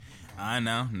I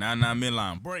know. Now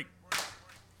midline. Break.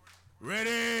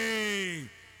 Ready.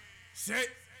 Set.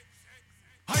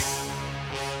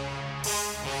 Hike.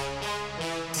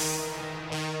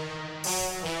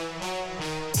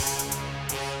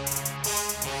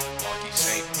 Marky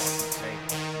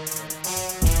Saint.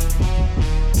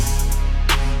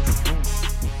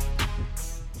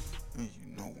 You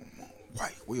know,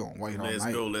 white. We on white all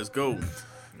night. Let's go.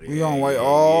 We on white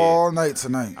all night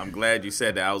tonight. I'm glad you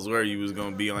said that. I was worried you was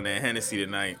gonna be on that Hennessy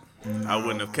tonight. I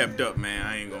wouldn't have kept up, man.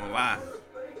 I ain't gonna lie.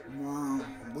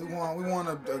 We want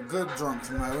a good drunk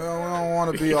tonight. We don't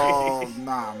want to be all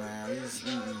nah, man.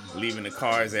 Leaving the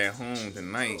cars at home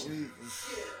tonight.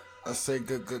 I say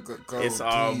good go. It's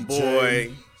our DJ.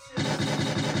 boy,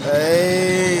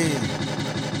 Hey,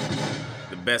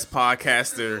 the best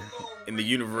podcaster in the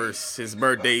universe. His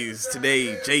birthday is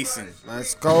today, Jason.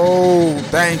 let's go.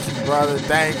 Thank you, brother.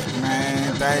 Thank you,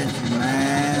 man.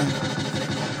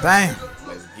 Damn.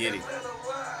 Let's get it.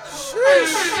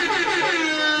 Sheesh.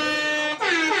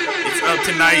 It's up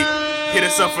tonight. Hit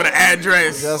us up for the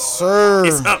address. Yes, sir.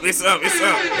 It's up.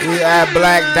 We at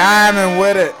Black Diamond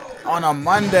with it on a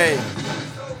Monday.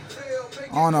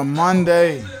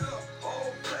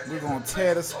 We're going to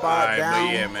tear the spot All right, down.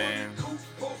 but yeah, man.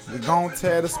 We're going to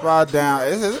tear the spot down.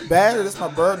 Is it bad? It's my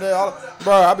birthday.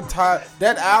 Bro, I've been tired.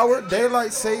 That hour,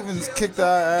 daylight savings kicked our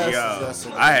asses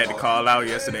yesterday. I had to call out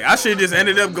yesterday. I should have just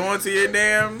ended up going to your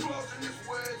damn.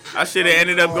 I should have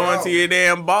ended up going to your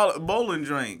damn bowling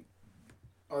drink.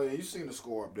 Oh yeah, you seen the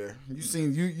score up there. You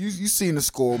seen the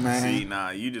score, man. See,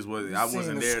 nah, you just wasn't. I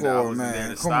wasn't there. Score, I wasn't man. there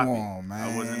to Come stop on, it. man.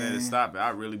 I wasn't there to stop it.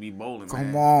 I'd really be bowling, man.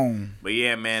 Come on. But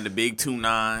yeah, man, the big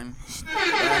 2-9.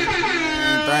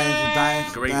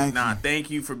 Thank you. Thank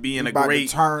you for being a About great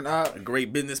to turn up. a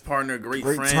great business partner, a great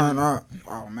friend. Turn up.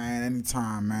 Oh man,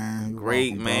 anytime, man. You're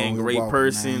Great welcome, man, bro. great You're welcome,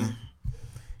 person. man.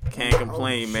 Can't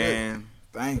complain, shit. man.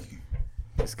 Thank you.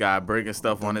 This guy breaking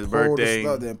stuff on his Pour the birthday.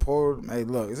 stuff, then pour. Hey,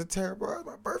 look, is it terrible? It's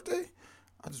my birthday.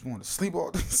 I just want to sleep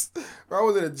all this. Bro, I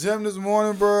was at the gym this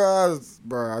morning, bro.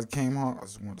 I came home. I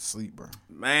just wanted to sleep, bro.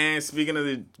 Man, speaking of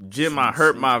the gym, I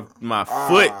hurt my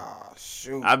foot.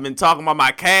 Shoot. I've been talking about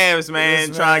my calves, man.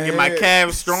 Yes, Trying to man. get my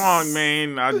calves strong,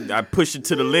 man. I pushed it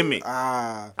to the limit.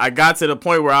 Ah. I got to the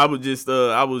point where I was just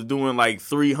I was doing like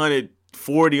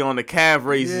 340 on the calf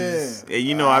raises. Yeah. And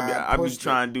you know I be pushed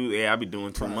trying to do I be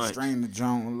doing too Trying to much. strain the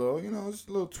joint a little, just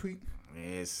a little tweak.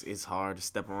 It's hard to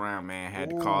step around, man. Had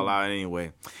to call out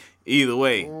anyway. Either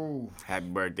way, Ooh. happy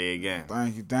birthday again.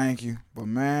 Thank you. But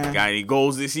man, Got any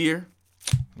goals this year?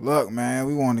 look, man,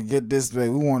 we want to get this. We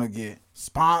want to get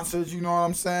sponsored. You know what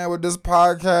I'm saying with this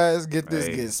podcast.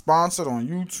 Get sponsored on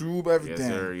YouTube.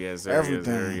 Everything. Yes, sir.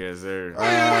 Everything. Yes, sir.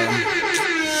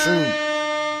 Shoot.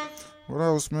 What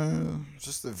else, man?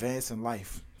 Just advance in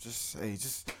life. Just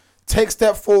take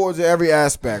step forward to every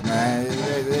aspect, man.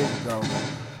 There you go.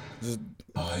 Just.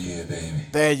 Oh yeah, baby.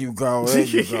 There you go.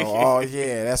 Oh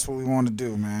yeah, that's what we want to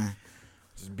do, man.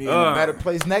 Just be in a better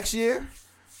place next year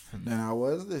than I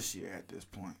was this year at this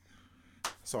point.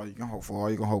 That's all you can hope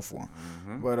for.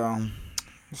 Mm-hmm. But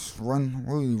just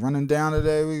running down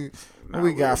today. What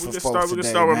we got for folks today, We can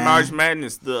start with man? March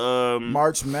Madness. The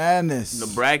March Madness. The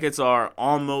brackets are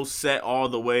almost set all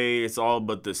the way. It's all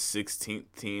but the 16th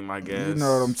team, I guess. You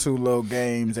know them two little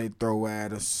games they throw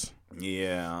at us.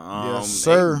 Yeah. Yes,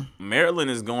 sir.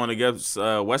 Maryland is going against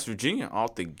West Virginia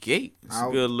off the gate. It's a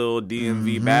good little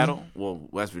DMV Mm-hmm. battle. Well,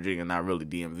 West Virginia not really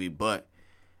DMV, but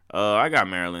I got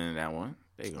Maryland in that one.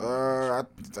 They go.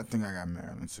 I think I got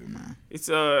Maryland too, man. It's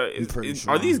pretty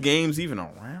sure. Are these games even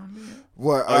around yet?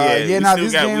 What? Oh yeah, now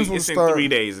these games will it's start in 3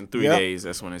 days. In 3 Yep. days,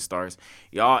 that's when it starts.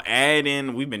 Y'all add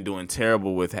in. We've been doing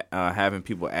terrible with having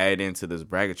people add into this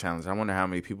bracket challenge. I wonder how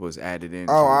many people is added in.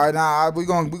 Oh, all right, now we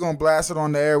gonna blast it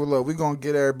on the air. Look, we gonna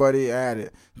get everybody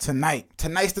added tonight.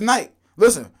 Tonight's the night.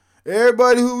 Listen,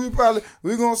 everybody who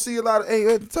we gonna see a lot of.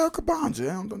 Hey, tell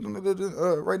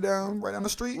Kabanja, right down the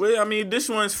street. Well, I mean, this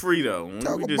one's free though.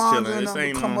 Tell We just chilling. Kabanja This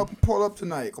ain't come no. up and pull up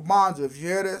tonight. Kabanja, if you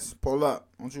hear this, pull up.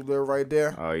 Don't you live right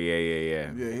there? Oh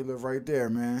yeah. Yeah, he live right there,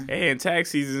 man. Hey, and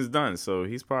tax season is done, so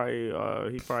he's probably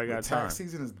got time. Tax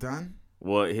season is done.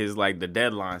 Well, his the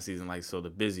deadline season, so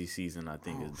the busy season I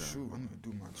think is done. Shoot, I need to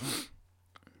do my job.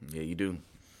 Yeah, you do.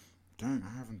 Dang,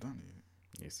 I haven't done it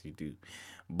yet. Yes, you do.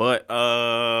 But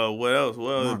what else?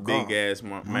 What other God. big ass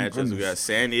matchups we got? goodness.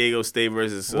 San Diego State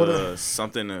versus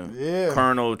Yeah.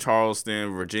 Colonel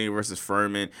Charleston, Virginia versus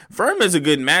Furman. Furman's a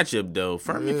good matchup though.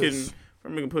 Furman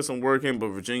can put some work in, but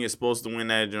Virginia's supposed to win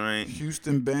that joint.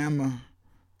 Houston, Bama.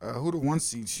 Who the one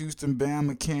seeds? Houston,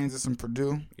 Bama, Kansas, and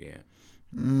Purdue. Yeah.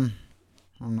 I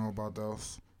don't know about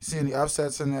those. You see any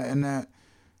upsets in that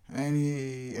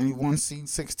Any 1 seed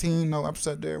 16? No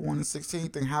upset there.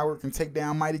 1-16. Think Howard can take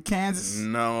down mighty Kansas?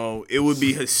 No, it would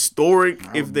be historic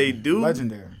if they do.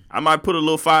 Legendary. I might put a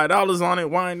little $5 on it.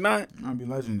 Why not? That'll be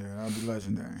legendary.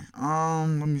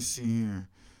 Let me see here.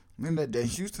 Then that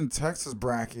Houston Texas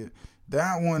bracket.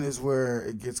 That one is where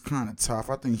it gets kind of tough.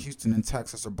 I think Houston and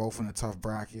Texas are both in a tough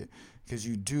bracket because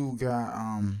you do got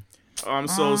I'm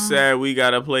so sad we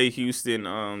gotta play Houston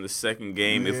the second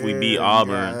game if we beat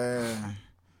Auburn. Yeah.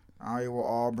 Iowa,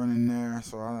 Auburn in there,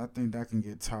 so I think that can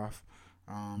get tough.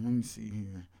 Let me see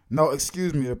here. No,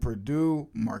 excuse me, the Purdue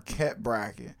Marquette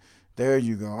bracket. There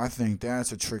you go. I think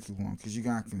that's a tricky one because you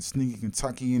got sneaky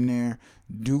Kentucky in there,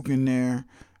 Duke in there.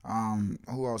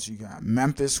 Who else you got?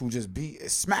 Memphis, who just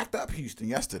smacked up Houston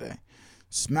yesterday.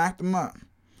 Smacked them up.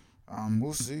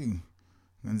 We'll see.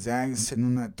 Gonzaga's sitting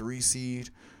on that 3 seed.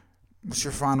 What's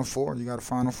your Final Four? You got a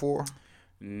Final Four?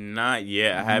 Not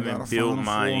yet. I haven't built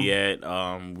mine yet.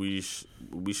 We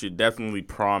should definitely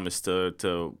promise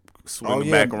to swing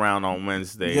back around on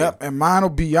Wednesday. Yep, and mine will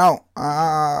be out.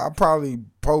 I'll probably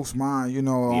post mine,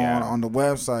 on the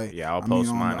website. Yeah, I'll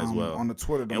post mine as well on the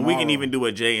Twitter tomorrow. And we can even do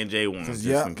a J&J one just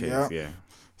in case. Yep. Yeah.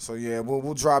 So yeah,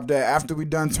 we'll drop that after we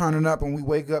done turning up and we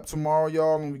wake up tomorrow,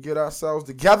 y'all, and we get ourselves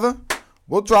together.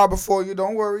 We'll drop it for you.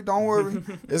 Don't worry.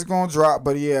 It's gonna drop.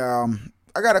 But yeah,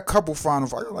 I got a couple I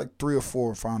got like 3 or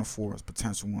 4 Final Fours,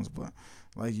 potential ones. But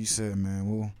like you said,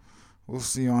 man, we'll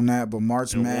see on that. But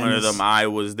March Madness. One of them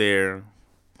Iowa's there.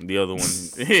 The other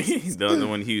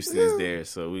one, Houston is there.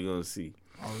 So we gonna see.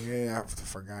 Oh yeah, I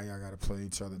forgot y'all gotta play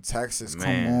each other. Texas,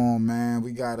 come on, man.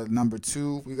 We got a number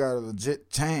 2. We got a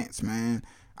legit chance, man.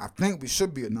 I think we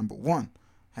should be a number 1.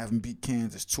 Haven't beat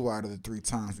Kansas 2 out of the 3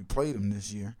 times we played them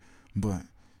this year. But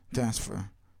that's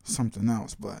for something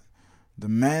else. But the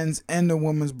men's and the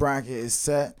women's bracket is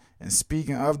set. And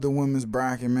speaking of the women's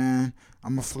bracket, man,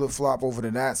 I'm going to flip-flop over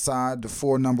to that side. The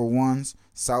 4 number 1s,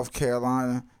 South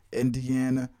Carolina,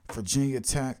 Indiana, Virginia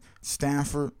Tech,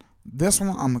 Stanford. This one,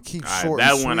 I'm going to keep short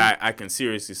that and sweet. one, I can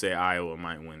seriously say Iowa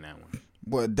might win that one.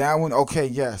 But that one, okay,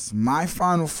 yes. My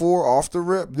Final Four off the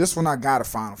rip, this one I got a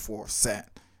Final Four set.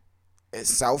 It's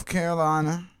South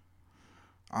Carolina.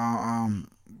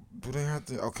 Do they have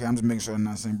to? Okay, I'm just making sure I'm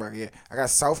not saying bracket. Yeah, I got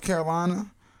South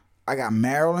Carolina. I got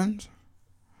Maryland.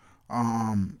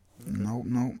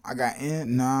 Nope. I got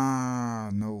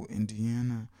Indiana.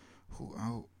 Who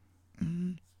out?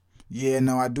 Yeah,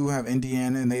 no, I do have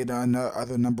Indiana, and they the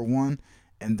other number 1.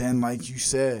 And then, like you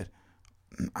said,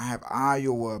 I have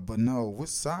Iowa, but no. What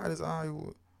side is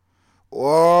Iowa?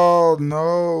 Oh,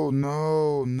 no.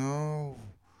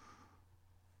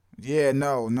 Yeah,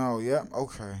 no. Yep.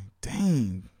 Okay.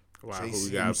 Dang. Wow, JC, who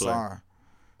we gotta I'm play? sorry.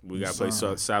 We gotta play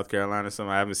South Carolina.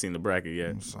 Something I haven't seen the bracket yet.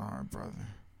 I'm sorry, brother.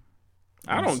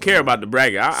 I don't care about the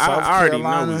bracket. I already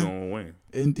know we're gonna win.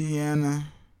 Indiana.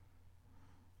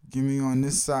 Give me on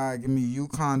this side. Give me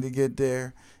UConn to get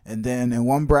there, and then in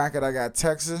one bracket I got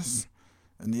Texas,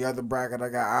 and the other bracket I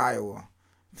got Iowa.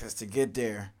 Because to get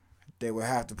there, they would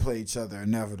have to play each other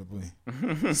inevitably.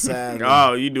 Sadly.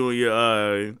 Oh, you doing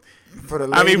your For the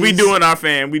ladies, we doing our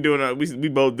fan. We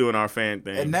both doing our fan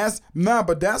thing. And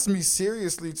but that's me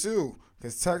seriously too.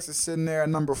 Because Texas sitting there at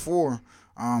number 4.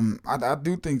 I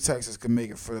do think Texas can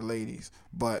make it for the ladies,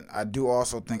 but I do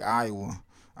also think Iowa.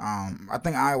 I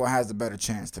think Iowa has the better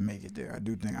chance to make it there. I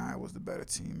do think Iowa's the better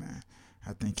team, man.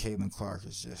 I think Caitlin Clark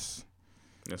is just.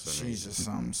 She's just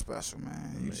something special,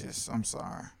 man. I'm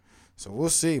sorry. So we'll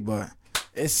see, but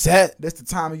it's set. This the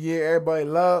time of year everybody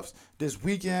loves. This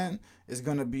weekend is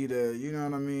gonna be you know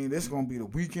what I mean? This is gonna be the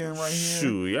weekend right here.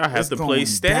 Shoot, y'all have to play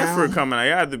Stanford coming out.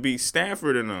 Y'all have to beat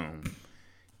Stanford in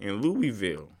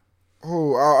Louisville.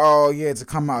 Oh, yeah, to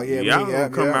come out. Yeah, y'all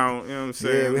come out, you know what I'm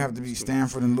saying? Yeah, we have to beat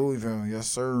Stanford and Louisville. Yes,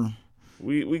 sir.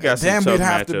 We got some then tough we'd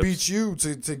have matchups. to beat you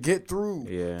to get through.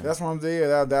 Yeah, that's what I'm saying.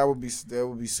 That would be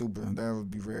super. That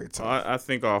would be very tough. I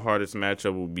think our hardest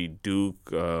matchup will be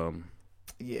Duke.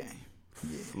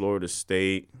 Florida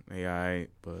State. They all right,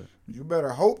 but you better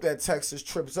hope that Texas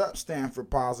trips up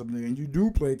Stanford possibly, and you do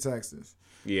play Texas.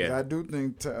 Yeah, I do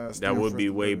think that would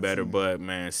be way better. But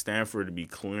man, Stanford to be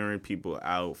clearing people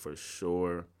out for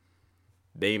sure.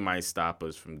 They might stop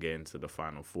us from getting to the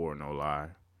Final Four. No lie.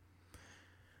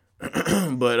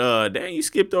 But dang, you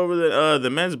skipped over the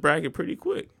men's bracket pretty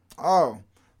quick. Oh,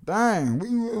 dang! Let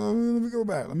me go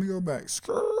back.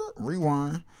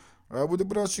 Rewind.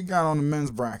 What else you got on the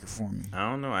men's bracket for me? I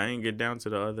don't know. I didn't get down to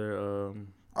the other.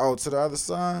 To the other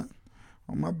side.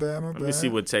 Oh, my bad. Let me see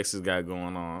what Texas got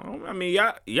going on. I mean,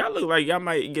 y'all look like y'all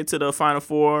might get to the Final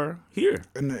Four here.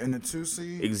 In the 2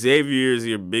 seed. Xavier is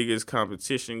your biggest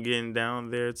competition getting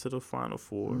down there to the Final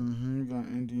Four. Mm-hmm. Got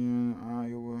Indiana,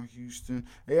 Iowa, Houston.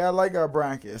 Yeah, I like our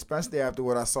bracket, especially after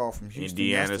what I saw from Houston.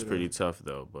 Indiana's yesterday. pretty tough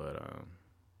though, but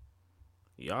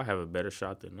y'all have a better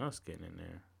shot than us getting in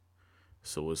there.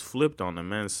 So it's flipped on the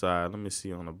men's side. Let me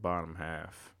see on the bottom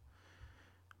half.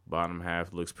 Bottom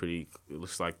half looks pretty. It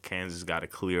looks like Kansas got a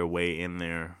clear way in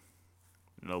there.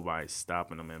 Nobody's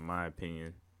stopping them, in my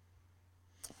opinion.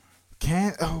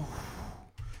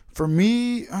 For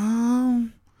me,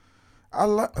 I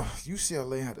like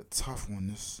UCLA had a tough one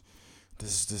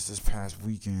this past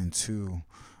weekend too.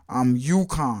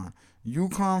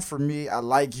 UConn for me, I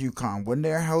like UConn when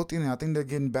they're healthy, and I think they're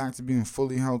getting back to being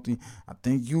fully healthy. I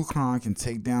think UConn can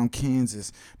take down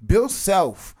Kansas. Bill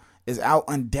Self is out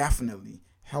indefinitely,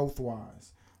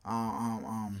 health-wise,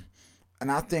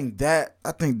 and I think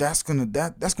that's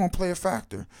gonna play a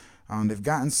factor. They've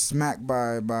gotten smacked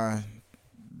by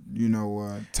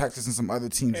Texas and some other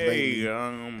teams lately,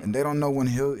 and they don't know when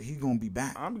he gonna be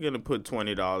back. I'm gonna put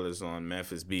 $20 on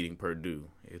Memphis beating Purdue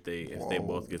if they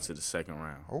both get to the second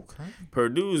round. Okay.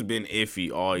 Purdue's been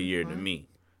iffy all year to me.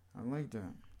 I like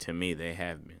that. To me, they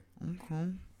have been.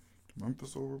 Okay.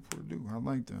 Memphis over Purdue. I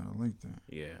like that.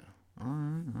 Yeah. All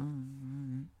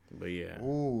right. But yeah.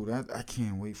 Oh, I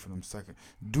can't wait for them second.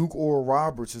 Duke or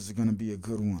Roberts is going to be a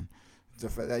good one. The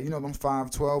fact that them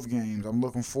 5-12 games, I'm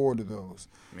looking forward to those.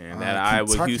 Man, that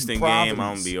Iowa Houston game,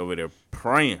 I'm gonna be over there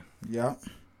praying. Yeah.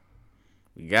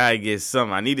 We gotta get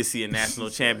something. I need to see a national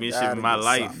championship in my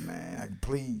life, man.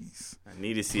 Please. I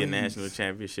need to see a national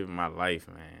championship in my life,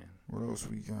 man. What else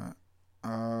we got?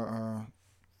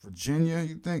 Virginia,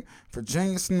 you think?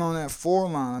 Virginia's sitting on that 4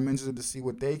 line. I'm interested to see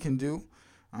what they can do.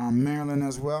 Maryland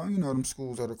as well. Them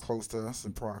schools that are close to us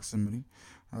in proximity,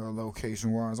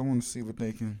 location-wise. I want to see what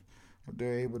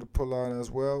they're able to pull out as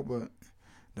well. But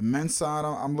the men's side,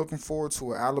 I'm looking forward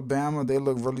to it. Alabama, they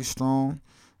look really strong.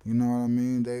 You know what I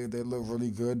mean? They look really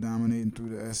good, dominating through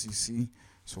the SEC.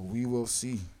 So we will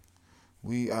see.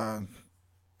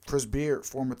 Chris Beard,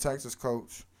 former Texas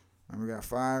coach, remember got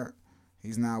fired.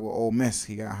 He's now with Ole Miss.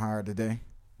 He got hired today.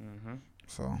 Mm-hmm.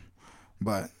 So,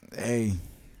 but hey,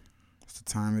 it's the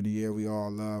time of the year we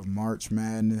all love. March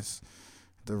Madness,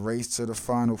 the race to the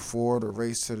Final Four, the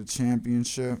race to the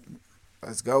championship.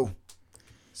 Let's go.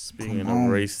 Speaking of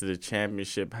race to the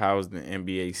championship, how's the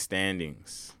NBA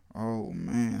standings? Oh,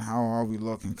 man, how are we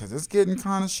looking? Because it's getting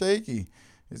kind of shaky.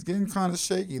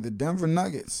 The Denver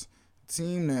Nuggets,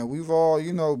 team that we've all,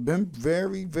 been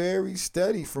very, very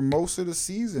steady for most of the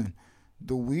season.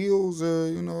 The wheels are,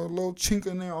 a little chink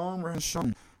in their armor and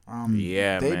shown.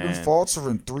 They've been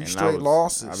faltering 3 straight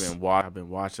losses. I've been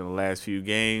watching the last few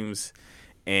games,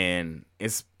 and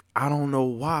I don't know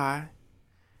why.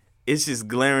 It's just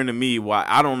glaring to me. Why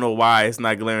I don't know why it's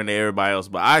not glaring to everybody else,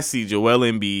 but I see Joel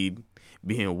Embiid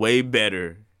being way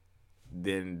better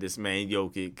than this man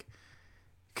Jokic.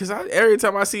 Because every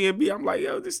time I see Embiid, I'm like,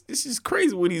 yo, this is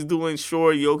crazy what he's doing.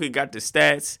 Sure, Jokic got the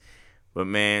stats, but,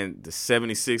 man, the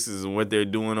 76ers and what they're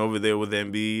doing over there with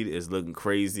Embiid is looking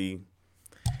crazy.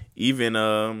 Even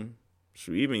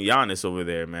Giannis over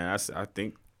there, man, I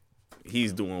think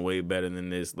he's doing way better than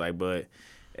this. But,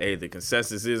 hey, the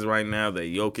consensus is right now that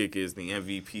Jokic is the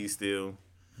MVP still.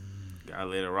 Gotta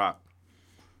let it rock.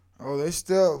 Oh, they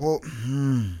still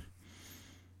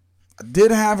I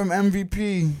did have him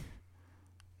MVP.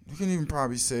 You can even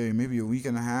probably say maybe a week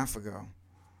and a half ago.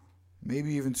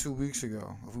 Maybe even 2 weeks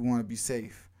ago, if we want to be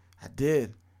safe. I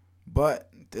did.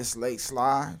 But this late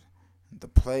slide, the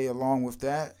play along with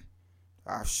that,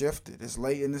 I've shifted. It's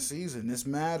late in the season. This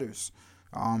matters.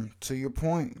 To your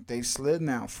point, they slid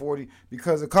now 40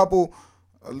 because a couple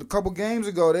games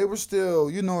ago they were still,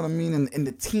 in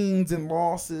the teens and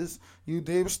losses.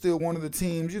 They were still one of the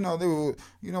teams. They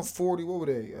were 40. What were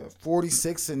they?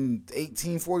 46 and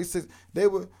 18, 46. They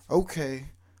were okay,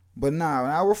 but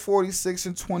now we're 46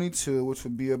 and 22, which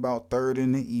would be about third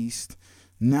in the East.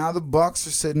 Now the Bucks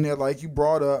are sitting there like you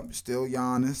brought up, still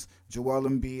Giannis, Joel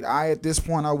Embiid. At this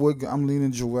point I'm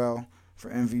leaning Joel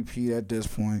for MVP at this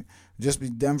point. Just be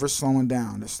Denver slowing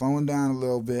down. They're slowing down a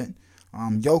little bit.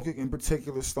 Jokic in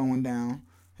particular slowing down.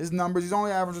 His numbers, he's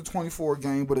only averaging 24 a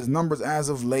game, but his numbers as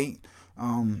of late,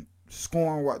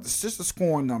 scoring, it's just the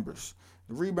scoring numbers.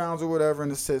 The rebounds or whatever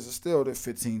and assists are still at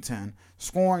 15-10.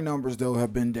 Scoring numbers, though,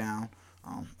 have been down.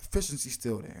 Efficiency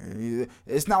still there.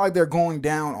 It's not like they're going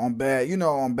down on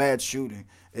bad shooting.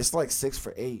 It's like 6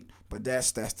 for 8, but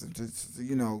that's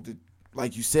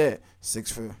like you said,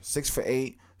 6 for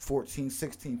 8, 14,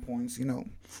 16 points,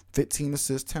 15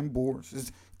 assists, 10 boards.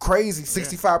 It's crazy,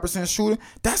 65% shooting.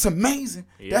 That's amazing.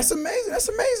 Yeah. That's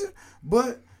amazing.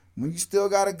 But when you still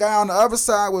got a guy on the other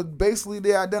side with basically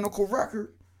the identical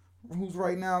record, who's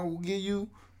right now will give you,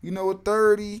 a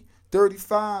 30,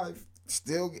 35,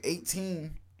 still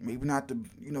 18. Maybe not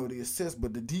the assist,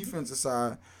 but the defensive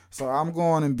side. So I'm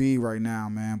going Embiid right now,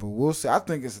 man. But we'll see. I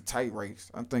think it's a tight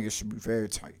race. I think it should be very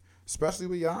tight, especially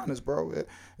with Giannis, bro.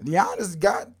 Giannis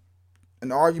got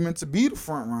an argument to be the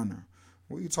front runner.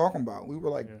 What are you talking about? We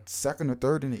were second or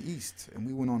third in the East, and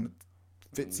we went on the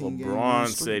 15 game. LeBron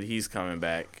said he's coming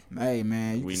back. Hey,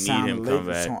 man, we need him come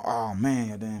back. Oh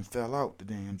man, then fell out the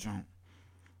damn jump.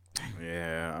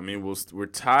 Yeah, I mean we're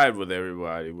tied with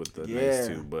everybody with the next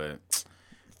two, but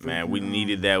man, we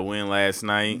needed that win last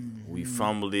night. We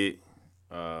fumbled it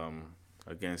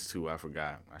against who I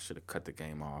forgot. I should have cut the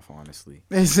game off, honestly.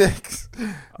 Man,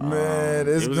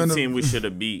 it was a team we should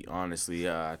have beat. Honestly,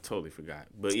 I totally forgot.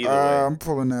 But either way, I'm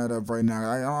pulling that up right now.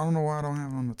 I don't know why I don't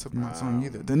have it on the tip of my tongue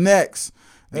either. The Knicks.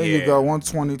 There you go,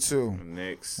 122. The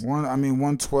Knicks.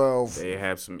 112. They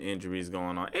have some injuries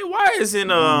going on. Hey, why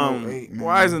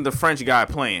isn't the French guy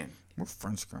playing? What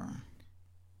French guy?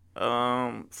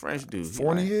 French dude.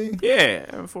 Fournier?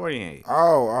 Yeah, Fournier.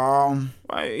 Oh,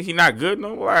 why he not good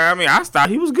no more? I mean, I thought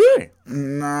he was good.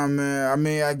 Nah, man. I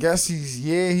mean, I guess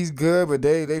he's good, but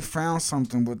they found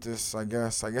something with this. I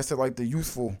guess they like the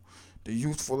youthful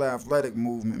athletic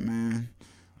movement, man.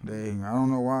 I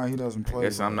don't know why he doesn't play. I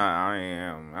guess I'm not.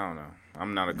 I don't know.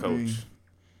 I'm not a coach.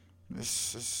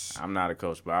 I'm not a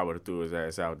coach, but I would have threw his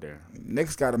ass out there.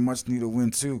 Knicks got a much needed win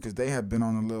too, because they have been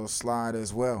on a little slide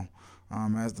as well,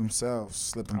 as themselves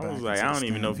slipping back. I was like, I don't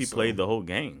even know if he played the whole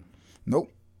game.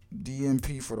 Nope,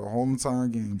 DNP for the whole entire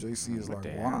game. JC is like,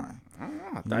 why?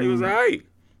 I thought he was alright.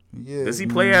 Yeah. Does he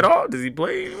play at all? Does he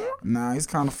play anymore? Nah, he's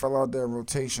kind of fell out that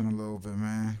rotation a little bit,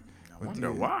 man. I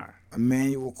wonder why.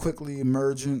 Emmanuel quickly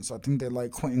emergence. I think they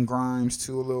like Quentin Grimes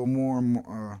too a little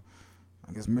more.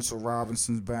 I guess Mitchell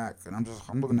Robinson's back, and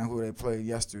I'm looking at who they played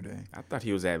yesterday. I thought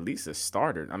he was at least a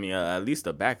starter. I mean, at least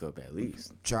a backup, at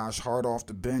least. Josh Hart off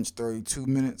the bench, 32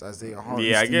 minutes. Isaiah Hart.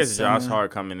 Yeah, I guess Josh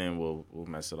Hart coming in will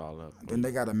mess it all up. Then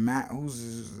they got a Matt.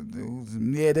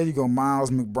 There you go,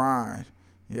 Miles McBride.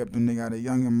 Yep. Then they got a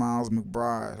younger Miles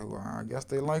McBride, who I guess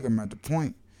they like him at the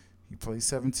point. He plays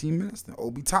 17 minutes. Then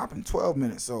Obi Toppin, 12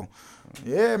 minutes. So,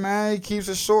 yeah, man, he keeps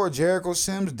it short. Jericho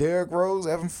Sims, Derrick Rose,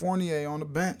 Evan Fournier on the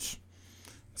bench.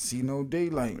 See no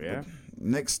daylight. Yeah.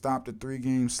 Knicks stopped a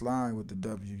 3-game slide with the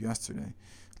W yesterday.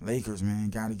 Lakers, man,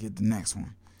 got to get the next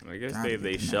one. I guess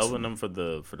they shelving them for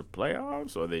the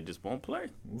playoffs, or they just won't play.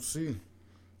 We'll see.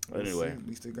 Anyway, at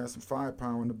least they got some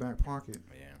firepower in the back pocket.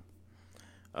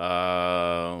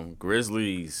 Yeah.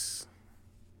 Grizzlies.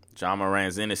 Ja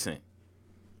Morant's innocent.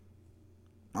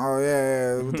 Oh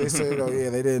yeah. What they said?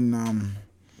 They didn't.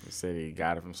 They said he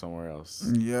got it from somewhere else.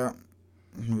 Yeah.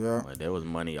 But there was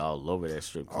money all over that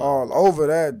strip club. All over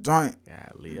that joint.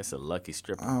 Golly, that's a lucky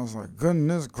stripper. I was like,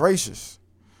 goodness gracious.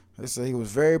 They said he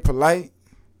was very polite.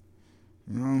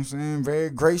 You know what I'm saying? Very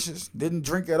gracious. Didn't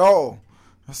drink at all.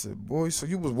 I said, boy, so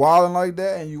you was wilding like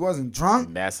that and you wasn't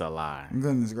drunk? That's a lie.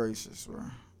 Goodness gracious, bro.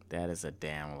 That is a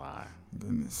damn lie.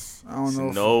 Goodness. I don't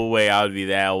know. No way I would be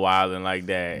that wilding like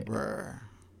that. Bruh.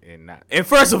 And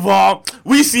first of all,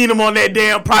 we seen him on that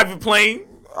damn private plane.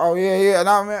 Oh, yeah. And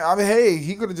I mean, hey,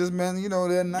 he could have just been,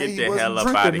 that night he wasn't hell up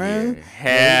drinking, out of man. here.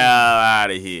 Hell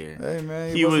out of here. Hey,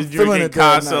 man. He was drinking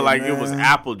Casa like it was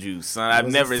apple juice, son. I've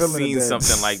never seen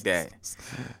something like that.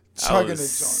 I was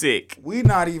sick. We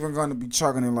not even going to be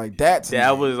chugging it like that today.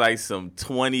 That was like some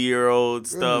 20-year-old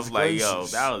stuff. Like, yo,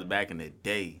 that was back in the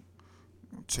day.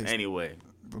 Anyway.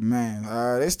 But,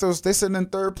 man, they sitting in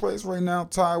third place right now,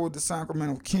 tied with the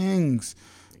Sacramento Kings.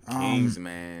 The Kings,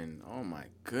 man. Oh, my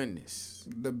goodness.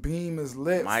 The beam is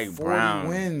lit. Mike 40 Brown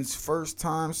wins. First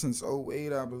time since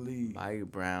 2008, I believe.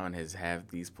 Mike Brown has had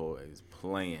these boys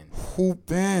playing.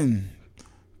 Hooping.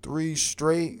 3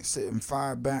 straight. Sitting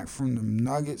 5 back from the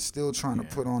Nuggets. Still trying to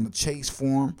put on the chase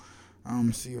for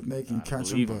him. See if they can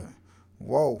catch him. But,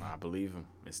 whoa. I believe him.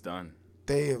 It's done.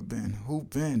 They have been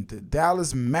hooping. The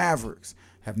Dallas Mavericks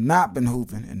have not been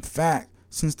hooping. In fact,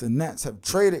 since the Nets have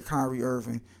traded Kyrie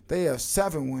Irving, they have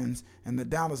 7 wins, and the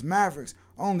Dallas Mavericks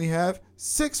only have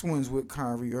 6 wins with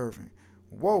Kyrie Irving.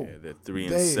 Whoa. Yeah, they're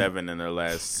 3-7 in their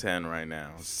last 10 right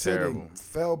now. It's terrible.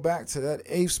 Fell back to that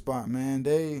 8th spot, man.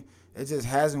 It just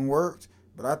hasn't worked,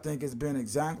 but I think it's been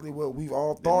exactly what we've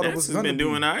all thought it was going to be. The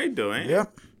Nets has been doing all right, though, ain't it?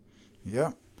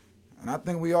 Yep. And I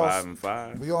think we all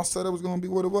 5-5. We all said it was going to be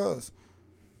what it was.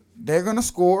 They're going to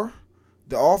score.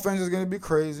 The offense is going to be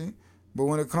crazy. But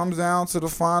when it comes down to the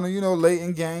final, late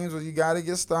in games where you got to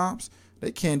get stops,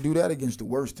 they can't do that against the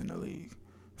worst in the league.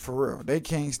 For real. They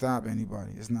can't stop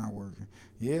anybody. It's not working.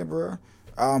 Yeah, bro.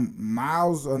 Not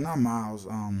Miles.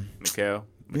 Mikal.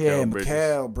 Yeah, Bridges.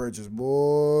 Mikal Bridges,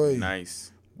 boy.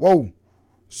 Nice. Whoa.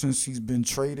 Since he's been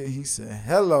traded, he said,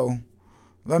 hello.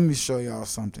 Let me show y'all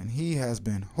something. He has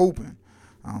been hooping.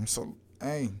 So,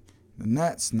 hey, the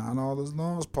Nets, not all is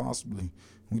lost, possibly.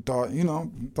 We thought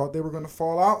they were going to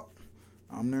fall out.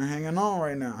 They're hanging on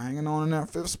right now, hanging on in that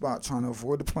fifth spot, trying to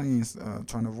avoid the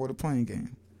playing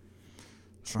game.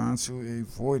 Trying to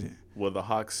avoid it. Will the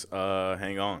Hawks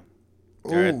hang on?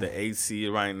 They're at the 8th seed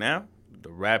right now. The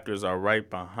Raptors are right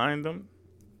behind them.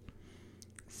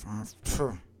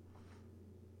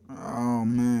 Oh,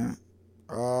 man.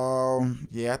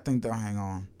 Yeah, I think they'll hang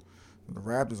on. The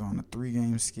Raptors on a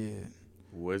 3-game skid.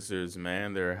 Wizards,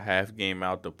 man, they're a half game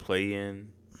out to play in.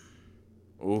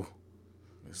 Ooh,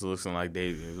 it's looking like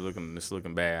it's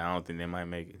looking bad. I don't think they might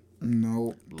make it.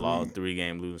 Nope. Long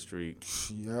 3-game losing streak.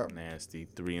 Yep. Nasty.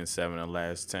 3-7 in the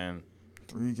last 10.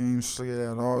 3-game skid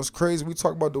at all. It's crazy. We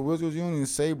talk about the Wizards. You don't even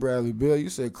say Bradley Beal. You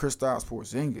said Kristaps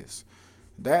Porzingis.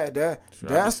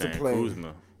 That's the play.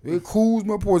 Kuzma.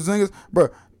 Kuzma, Porzingis, bro.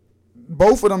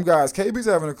 Both of them guys. KB's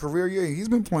having a career year. He's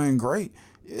been playing great.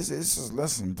 It's just,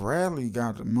 listen, Bradley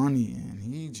got the money, and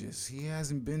he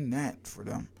hasn't been that for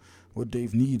them, what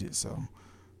they've needed. So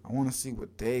I want to see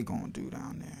what they gonna do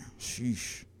down there.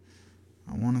 Sheesh.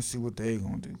 I want to see what they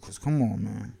gonna do. Cause come on,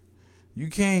 man, you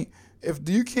can't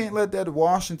let that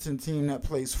Washington team that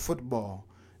plays football,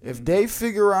 if they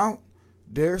figure out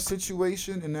their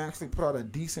situation and actually put out a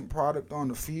decent product on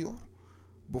the field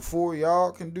before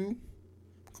y'all can do.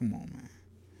 Come on, man.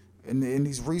 In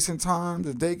these recent times,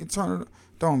 if they can turn it,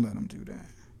 don't let them do that.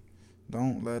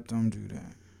 Don't let them do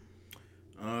that.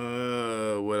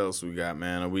 What else we got,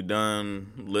 man? Are we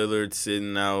done? Lillard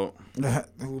sitting out.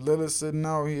 Who Lillard sitting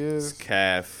out? He is. His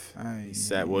calf. He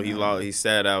sat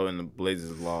out and the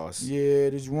Blazers lost. Yeah.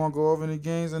 Did you want to go over the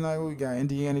games tonight? We got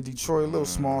Indiana, Detroit, a little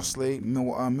small slate.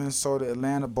 Minnesota,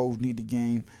 Atlanta both need the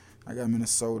game. I got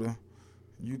Minnesota.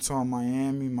 Utah,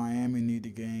 Miami need the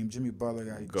game. Jimmy Butler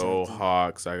got ejected. Go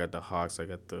Hawks. I got the Hawks. I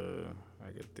got the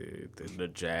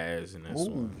Jazz in this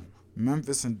one.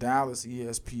 Memphis and Dallas,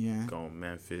 ESPN. Go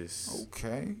Memphis.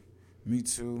 Okay. Me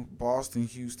too. Boston,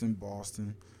 Houston,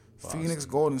 Boston. Phoenix,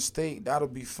 Golden State. That'll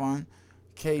be fun.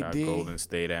 KD. Got Golden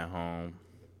State at home.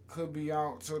 Could be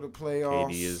out till the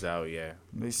playoffs. KD is out, yeah.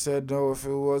 They said, though, if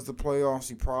it was the playoffs,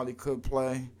 he probably could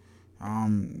play.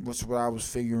 Which is what I was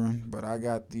figuring. But I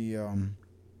got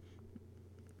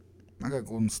I got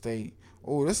Golden State.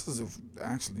 Oh, this is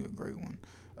actually a great one.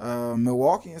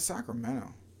 Milwaukee and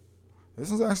Sacramento. This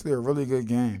is actually a really good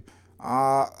game.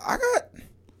 I got...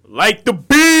 Like the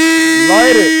beam!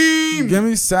 Light it. Give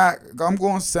me Sac. I'm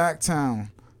going Sacktown.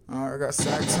 I got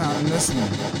Sacktown in this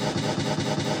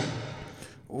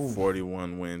one. Ooh.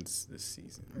 41 wins this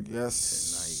season. Yes,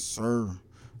 sir.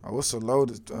 What's a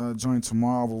loaded joint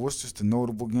tomorrow? But what's just the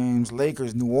notable games?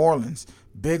 Lakers, New Orleans.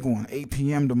 Big one, 8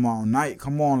 p.m. tomorrow night.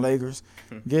 Come on, Lakers.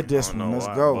 Get this one. Let's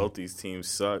go. Both these teams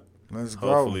suck. Let's go.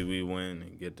 Hopefully we win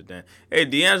and get the damn. Hey,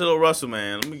 D'Angelo Russell,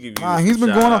 man. Let me give you he's been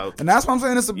going out. on. And that's what I'm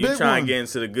saying. It's a big one. You trying to get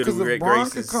into the good and great graces.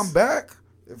 If Bron could come back,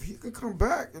 if he could come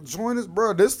back and join us,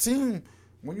 bro, this team,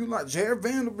 when you like Jared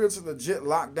Vanderbilt's a legit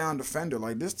lockdown defender.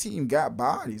 Like, this team got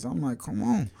bodies. I'm like, come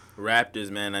on. Raptors,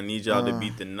 man, I need y'all to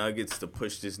beat the Nuggets to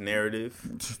push this narrative.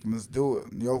 Let's do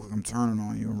it. Jokic, I'm turning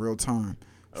on you in real time.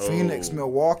 Phoenix,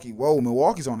 Milwaukee. Whoa,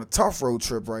 Milwaukee's on a tough road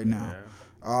trip right now.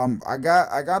 Yeah. I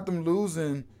got them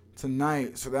losing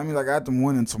tonight, so that means I got them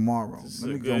winning tomorrow. Let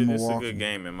me go Milwaukee. It's a good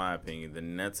game in my opinion. The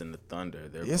Nets and the Thunder.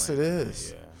 Yes, it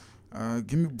is. Yeah.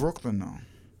 Give me Brooklyn though.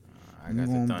 I got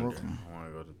the Thunder. Brooklyn. I want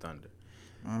to go to Thunder.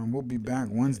 We'll be back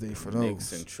Wednesday for those.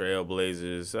 Knicks and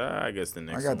Trailblazers. I guess the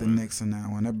Knicks. I got the Knicks in that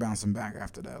one. They're bouncing back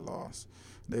after that loss.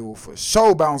 They will for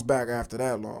sure bounce back after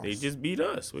that loss. They just beat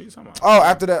us. What are you talking about? Oh,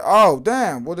 after that. Oh,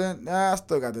 damn. Well, then, I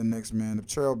still got the Knicks, man. The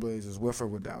Trailblazers with or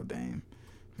without Dame.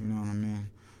 You know what I mean?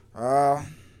 Are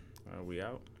we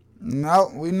out?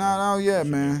 No, we not out yet,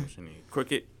 man.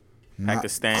 Cricket?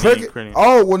 Pakistani cricket.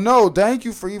 Oh, well, no. Thank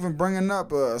you for even bringing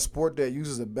up a sport that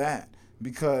uses a bat.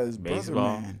 Because, baseball.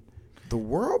 Brother, man, the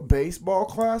World Baseball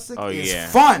Classic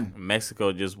is fun.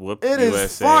 Mexico just whooped USA. It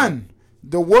is fun.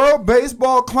 The World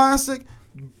Baseball Classic,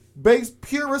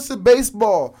 purest of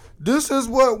baseball. This is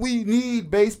what we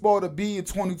need baseball to be in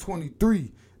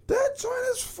 2023. That joint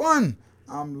is fun.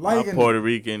 I'm liking it. My Puerto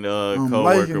Rican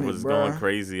co-worker was going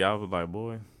crazy. I was like,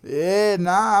 boy. Yeah,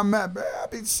 nah, I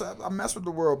mess with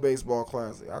the World Baseball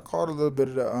Classic. I caught a little bit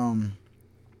of the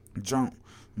jump.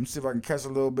 Let me see if I can catch a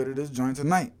little bit of this joint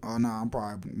tonight. Oh, no,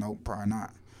 probably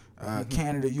not.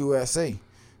 Canada, USA.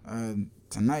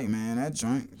 tonight, man. That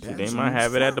joint. They might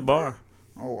have it at the bar.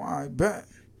 Oh, I bet.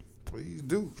 Please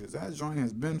do, because that joint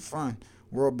has been fun.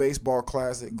 World Baseball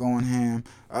Classic going ham.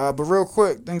 But real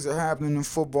quick, things are happening in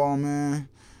football, man.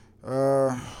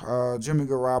 Jimmy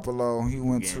Garoppolo, he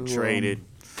went to traded.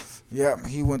 Yep,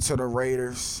 he went to the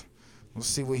Raiders. We'll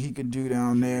see what he can do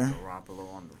down there.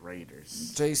 Garoppolo on the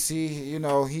Raiders. JC, you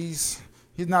know, he's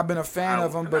not been a fan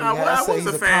of him, but he I has said was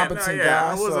he's a fan. competent Yeah,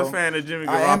 guy. I was so a fan of Jimmy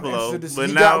I am Garoppolo, interested to but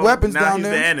he now, got weapons now down he's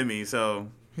there. the enemy. So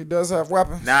He does have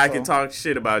weapons. now I so. can talk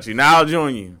shit about you. Now I'll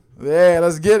join you. Yeah,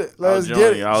 let's get it. Let's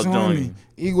get it. I'll join me. you.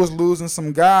 Eagles losing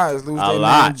some guys. Lose A their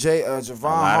lot. man Javon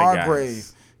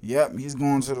Hargrave. Yep, he's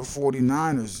going to the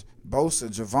 49ers. Bosa,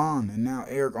 Javon, and now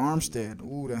Eric Armstead.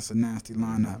 Ooh, that's a nasty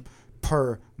lineup.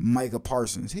 Per Micah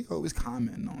Parsons. He always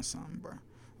commenting on something, bro.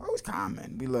 Always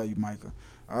commenting. We love you, Micah.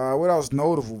 What else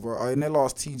notable, bro? And they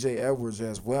lost T.J. Edwards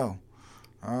as well.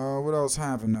 What else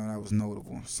happened, though, that was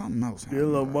notable? Something else happened. Did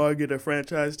Lamar get a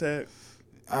franchise tag?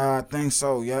 I think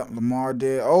so, yep. Lamar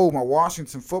did. Oh, my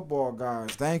Washington football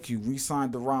guys, thank you.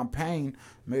 Re-signed Deron Payne,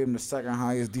 made him the second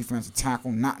highest defensive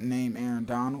tackle, not named Aaron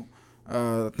Donald.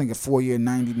 I think a 4-year,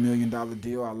 $90 million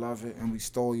deal. I love it. And we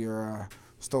stole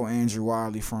Andrew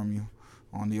Wiley from you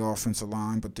on the offensive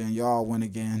line. But then y'all went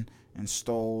again and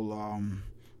stole,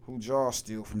 who'd y'all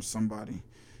steal from somebody?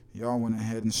 Y'all went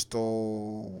ahead and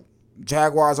stole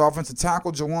Jaguars offensive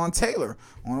tackle Jawan Taylor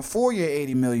on a 4-year,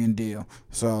 $80 million deal.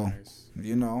 So, nice.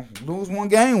 You know, lose one,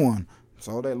 gain one.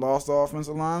 So they lost the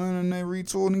offensive lineman and they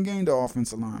retooled and gained the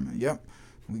offensive lineman. Yep.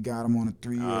 We got him on a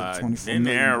 3-year, $24 million.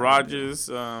 Aaron Rodgers,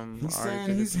 he's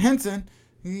saying, he's hinting.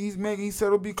 He said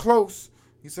it'll be close.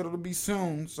 He said it'll be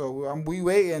soon. So we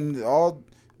waiting.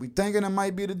 We thinking it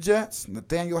might be the Jets.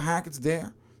 Nathaniel Hackett's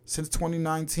there since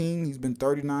 2019. He's been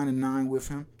 39-9 with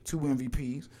him, 2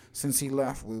 MVPs since he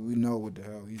left. We know what the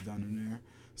hell he's done in there.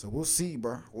 So we'll see,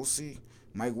 bro. We'll see.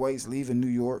 Mike White's leaving New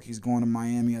York. He's going to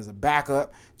Miami as a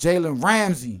backup. Jalen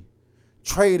Ramsey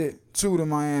traded to the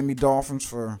Miami Dolphins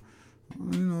for,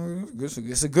 you know,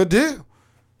 it's a good deal.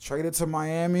 Traded to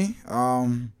Miami.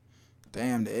 Damn,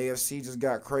 the AFC just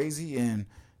got crazy, and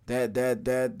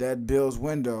that Bills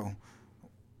window.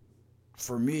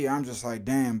 For me, I'm just like,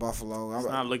 damn, Buffalo. It's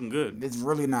not looking good. It's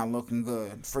really not looking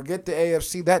good. Forget the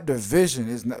AFC. That division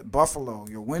is not Buffalo.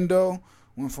 Your window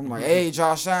went from like, hey,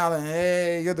 Josh Allen,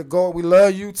 hey, you're the GOAT, we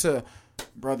love you, to,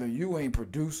 brother, you ain't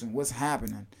producing. What's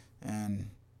happening? And,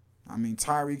 I mean,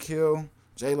 Tyreek Hill,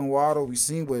 Jalen Waddle, we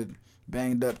seen what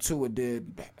banged up Tua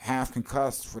did, half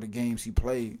concussed for the games he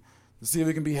played. To see if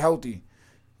he can be healthy.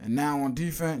 And now on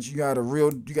defense, you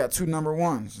got two number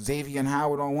ones. Xavier and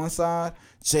Howard on one side,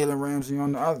 Jalen Ramsey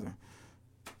on the other.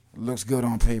 It looks good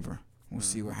on paper. We'll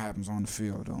see what happens on the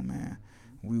field, though, man.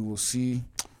 We will see.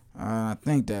 I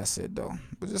think that's it, though.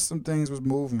 But just some things was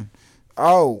moving.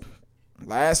 Oh,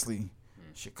 lastly,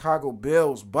 Chicago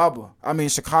Bears.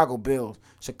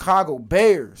 Chicago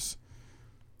Bears.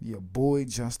 Your boy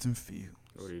Justin Fields.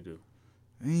 What do you do?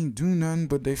 They ain't do nothing,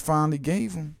 but they finally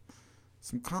gave him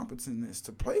some competence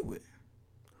to play with.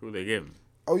 Who they give him?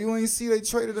 Oh, you ain't see they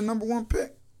traded the number 1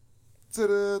 pick to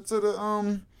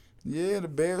the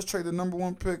Bears traded the number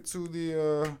 1 pick to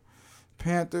the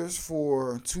Panthers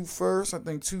for 2 firsts, I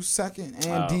think 2 second,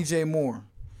 and DJ Moore,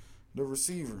 the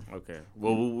receiver. Okay.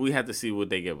 Well, we have to see what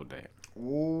they get with that.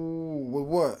 Ooh, with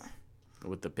what?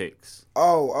 With the picks.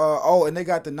 And they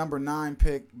got the number 9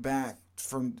 pick back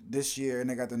from this year, and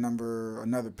they got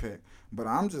another pick. But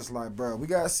I'm just like, bro, we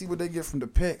gotta see what they get from the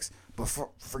picks. But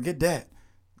forget that,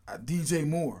 DJ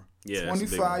Moore,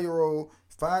 25-year-old,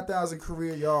 5,000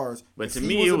 career yards. But to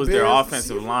me, it was their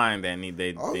offensive line that need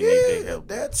their help.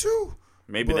 That too.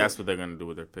 Maybe that's what they're gonna do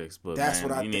with their picks. But that's man,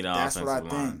 what I you need an that's offensive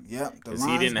what I line. think. Yep. Because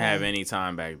he didn't have any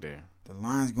time back there. The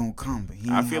line's gonna come, but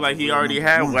I feel like he already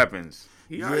had weapons.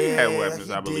 He already had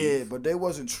weapons, I believe. Did, but they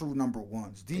wasn't true number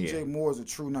ones. DJ Moore's a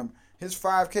true number. His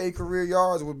 5K career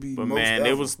yards would be. But most man,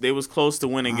 ever. they was close to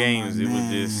winning games. It was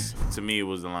just, to me, it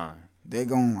was the line. They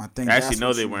I think. Actually,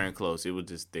 no, they weren't close. It was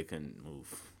just they couldn't move.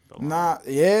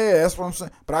 That's what I'm saying.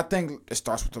 But I think it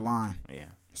starts with the line. Yeah.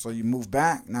 So you move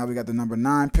back. Now we got the number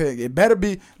 9 pick. It better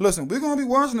be. Listen, we're gonna be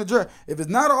watching the draft. If it's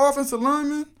not an offensive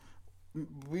lineman,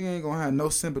 we ain't gonna have no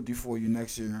sympathy for you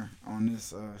next year on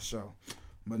this show.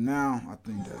 But now I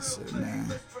think that's it, man.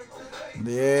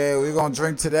 Yeah, we're gonna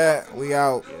drink to that. We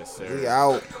out. Yes, sir. We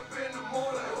out.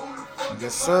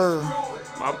 Yes, sir.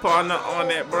 My partner on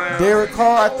that Brown. Derek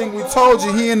Carr, I think we told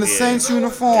you, he in the Saints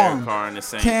uniform. Derek Carr in the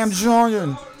Saints. Cam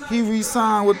Jordan, he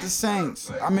re-signed with the Saints.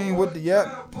 I mean,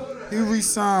 he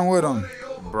re-signed with them.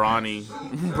 Bronny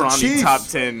Chiefs. top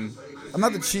 10.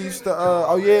 Not the Chiefs. They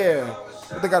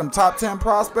got him top 10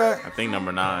 prospect. I think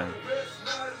number 9.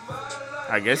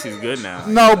 I guess he's good now.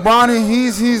 No, Bronny,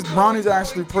 Bronny's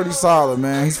actually pretty solid,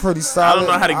 man. He's pretty solid. I don't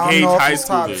know how to gauge high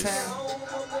schoolers.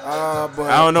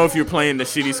 But I don't know if you're playing the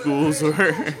shitty schools or.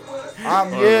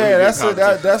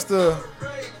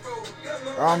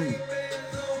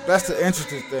 That's the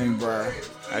interesting thing, bro.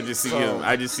 I just see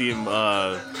him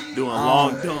doing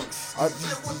long dunks.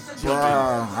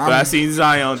 But I seen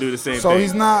Zion do the same thing. So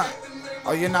he's not.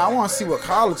 Oh yeah, I want to see what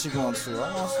college he going to.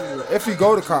 I want to see if he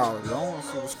go to college. I want to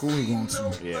see what school he going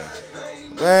to. Yeah.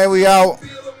 Hey, we out.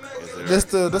 This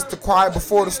the quiet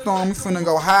before the storm. We finna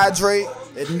go hydrate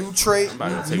and nutritionate.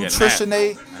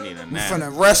 I need a We nap. finna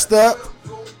rest up.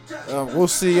 We'll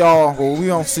see y'all. Well, we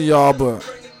don't see y'all, but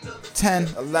 10,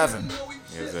 11.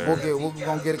 Yes, sir. We're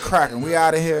gonna get it cracking. We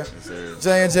out of here. Yes, sir.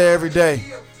 J&J every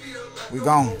day. We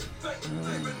gone.